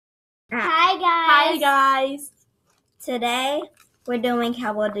Hi guys. Today we're doing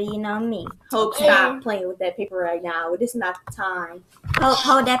How Well Do You Know Me? Hope stop playing with that paper right now. This is not the time.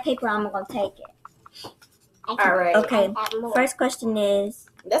 Hold that paper. I'm gonna take it. All right. Okay. First question is.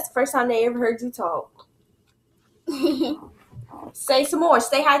 That's the first time they ever heard you talk. Say some more.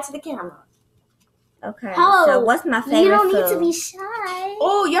 Say hi to the camera. Okay. So what's my favorite food? You don't need to be shy.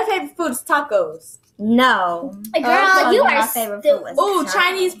 Oh, your favorite food is tacos. No. Girl, you are my favorite food. Oh,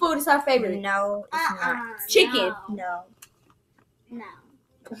 Chinese food is our favorite. No, it's not. Chicken. No.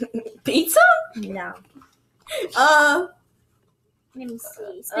 Pizza? No. Let me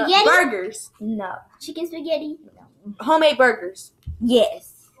see. Spaghetti? Burgers. No. Chicken spaghetti? No. Homemade burgers.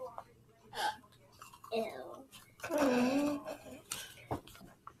 Yes. Ew.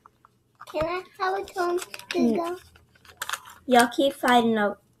 Can I have a tone? Go. Y'all keep fighting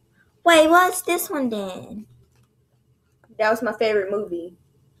up. Wait, what's this one then? That was my favorite movie.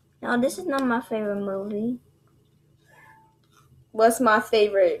 No, this is not my favorite movie. What's my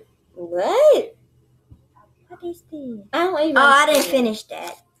favorite? What? What is this? I didn't finish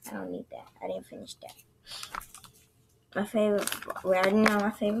that. I don't need that. I didn't finish that. My favorite. We already know my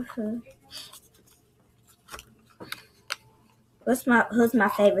favorite food. Who's my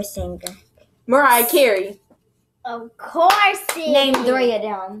favorite singer? Mariah Carey. Of course it Name is. 3 of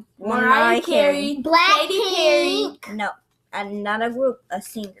them. Mariah Carey. Blackpink. No, not a group. A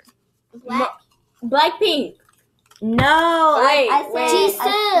singer. Blackpink. No. Wait, I said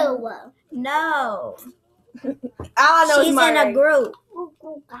Jisoo. no. I know She's in a group.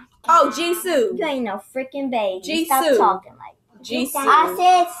 Oh, Jisoo. You ain't no freaking baby. Jisoo. Stop talking like that. Jisoo. I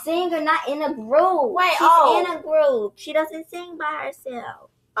said singer, not in a group. Wait, She's in a group. She doesn't sing by herself.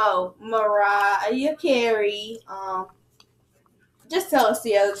 Oh, Mariah Carey. Just tell us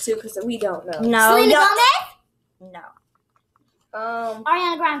the other two because we don't know. No. Selena Gomez? No.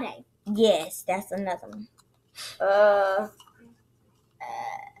 Ariana Grande? Yes, that's another one.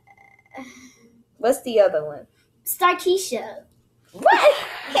 What's the other one? Starkeisha. What?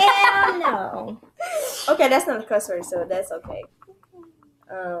 Hell no. Okay, that's not a cuss word, so that's okay.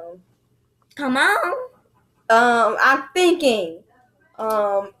 Come on. I'm thinking.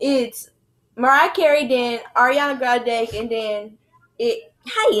 It's Mariah Carey, then Ariana Grande, and then it.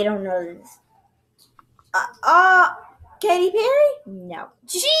 How you don't know this? Katy Perry? No.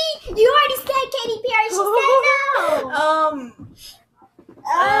 Gee, you already said Katy Perry. She said no.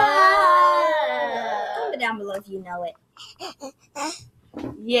 Comment down below if you know it.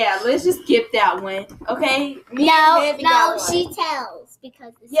 Yeah, let's just skip that one. Okay? No, she tells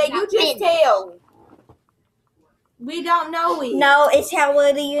because it's yeah, you just tell. We don't know it. No, it's How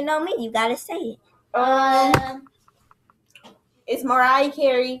Well Do You Know Me? You gotta say it. It's Mariah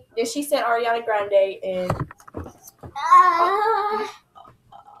Carey. Then she said Ariana Grande and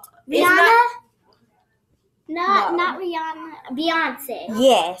Rihanna? Not Rihanna. Beyonce.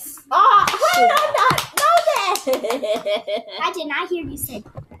 Yes. how did I not know that? I did not hear you say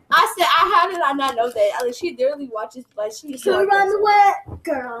that. I said, how did I not know that? She literally watches, but she used to Who run the world,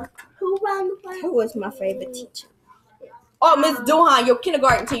 girl? Who run the world? Who was my favorite teacher? Oh, Miss Duhan, your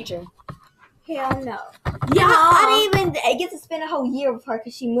kindergarten teacher. Hell no. Yeah. I didn't even get to spend a whole year with her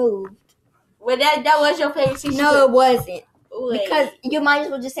because she moved. Well, that was your favorite teacher. No, it wasn't. Wait. Because you might as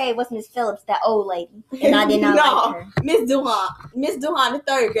well just say it was Miss Phillips, that old lady. And I did not like her. Miss Duhan, the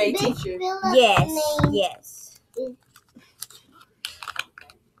 3rd grade teacher. Yes.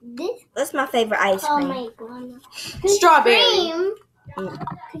 What's my favorite ice Oh cream? my god. Strawberry. Cream.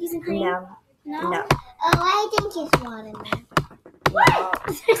 Cookies and cream? No. Oh, I think it's watermelon. What?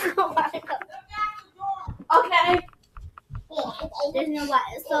 There's no watermelon. Okay. There's no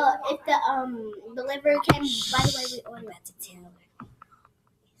water. So if the delivery came, by the way, we ordered to tell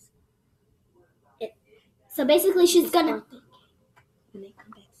her. So basically, she's gonna. When they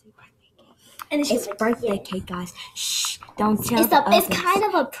come back, say birthday cake. And It's birthday cake, guys. Shh! Don't tell the others. It's kind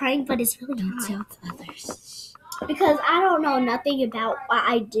of a prank, but it's really Don't not. tell the others. Because I don't know nothing about what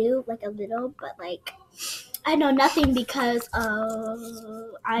I do, like a little, but like I know nothing because Wow.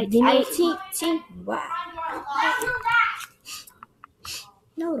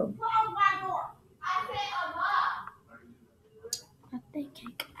 No. birthday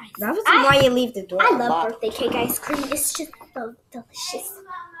cake ice. That was why you leave the door. I love birthday cake ice cream. It's just so delicious.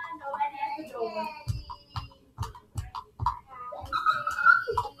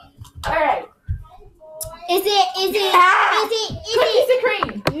 All right. Is it Cookies and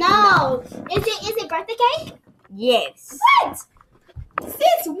cream. no. Is it birthday cake? Yes. What?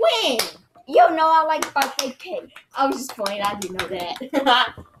 Since when? You know I like birthday cake. I was just playing. I didn't know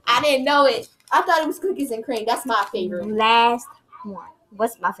that. I didn't know it. I thought it was cookies and cream. That's my favorite. Last one.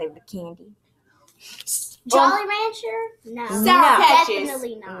 What's my favorite candy? Jolly Rancher? No. Sour Patches.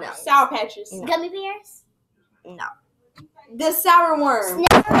 Definitely not. No. Sour Patches. No. Gummy bears? No. The sour worm.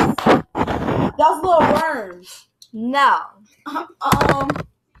 Snickers? Those little worms. No.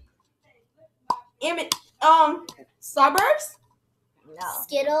 Starburst. No.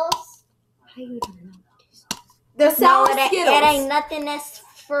 Skittles? How you don't know? The sour No, Skittles. it ain't nothing that's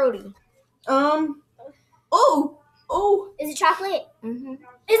fruity. Ooh. Is it chocolate? Mm-hmm. Is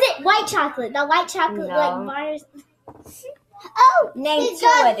it white chocolate? The white chocolate No. like bars. Oh, Name it's two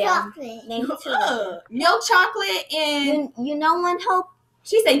of dark them. chocolate. Name two of them. Milk chocolate and You know one, Hope?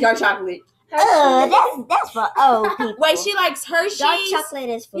 she say dark chocolate. That's for old people. Wait, she likes Hershey's. Dark chocolate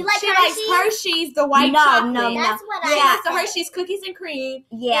is for You like She likes Hershey's, the white chocolate. No. That's what She I likes the said. Hershey's cookies and cream.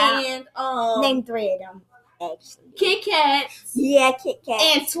 Yeah. And Name three of them, actually. Kit Kats Yeah, Kit Kat.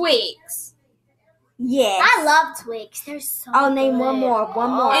 and Twix Yes. I love Twix. They're so Oh, name good. one more.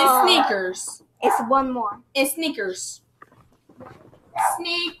 One more. and Snickers It's one more. and Snickers.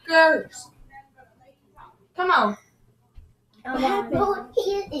 Snickers. Come on. What happened?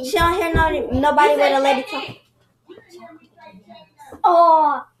 She don't hear nobody with a lady talk.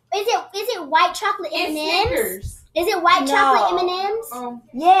 Oh, is it white chocolate And M&Ms? Snickers. Is it white No. chocolate M&Ms?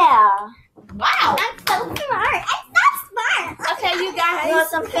 Yeah. Wow. I'm so smart. I'm so smart. Okay, you You want guys.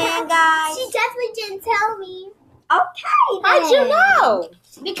 some fan guys? She definitely didn't tell me Okay. How'd you then. know?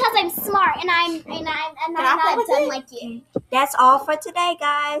 because I'm smart and I'm I not play with dumb it? like you. That's all for today,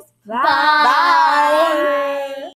 guys. Bye. Bye.